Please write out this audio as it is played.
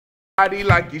Body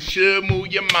like you should, move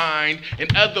your mind.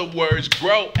 In other words,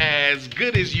 grow as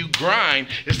good as you grind.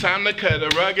 It's time to cut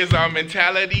the rug as our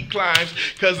mentality climbs,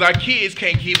 cause our kids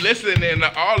can't keep listening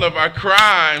to all of our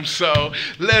crimes. So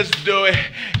let's do it,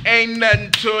 ain't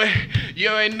nothing to it. You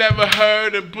ain't never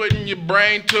heard of putting your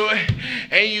brain to it,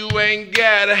 and you ain't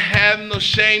gotta have no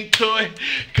shame to it,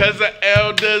 cause the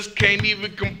elders can't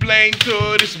even complain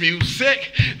to it. It's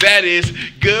music that is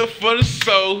good for the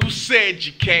soul. Who said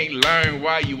you can't learn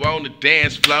while you on the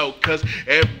dance floor? Cause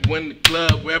everyone in the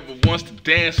club ever wants to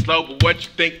dance slow, but what you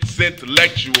think this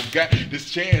intellectual got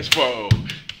this chance for?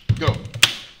 Go.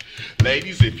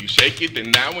 Ladies, if you shake it, then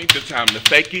now ain't the time to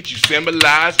fake it. You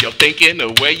symbolize your thinking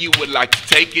the way you would like to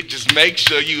take it. Just make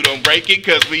sure you don't break it,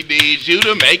 cause we need you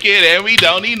to make it, and we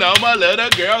don't need no more little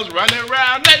girls running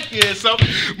around naked. So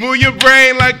move your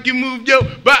brain like you move your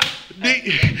body.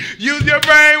 Use your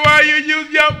brain while you use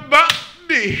your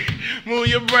body. Move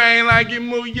your brain like you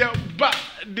move your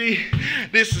body.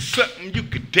 This is something you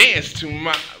could dance to,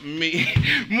 mommy.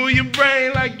 Move your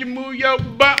brain like you move your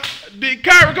body.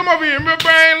 Kyra, come over here. Move your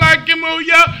brain like you move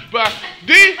your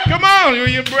body. Come on, move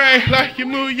your brain like you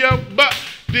move your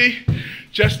body.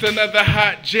 Just another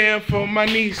hot jam for my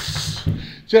niece.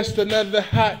 Just another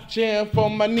hot jam for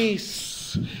my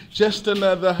niece. Just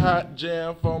another hot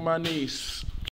jam for my niece.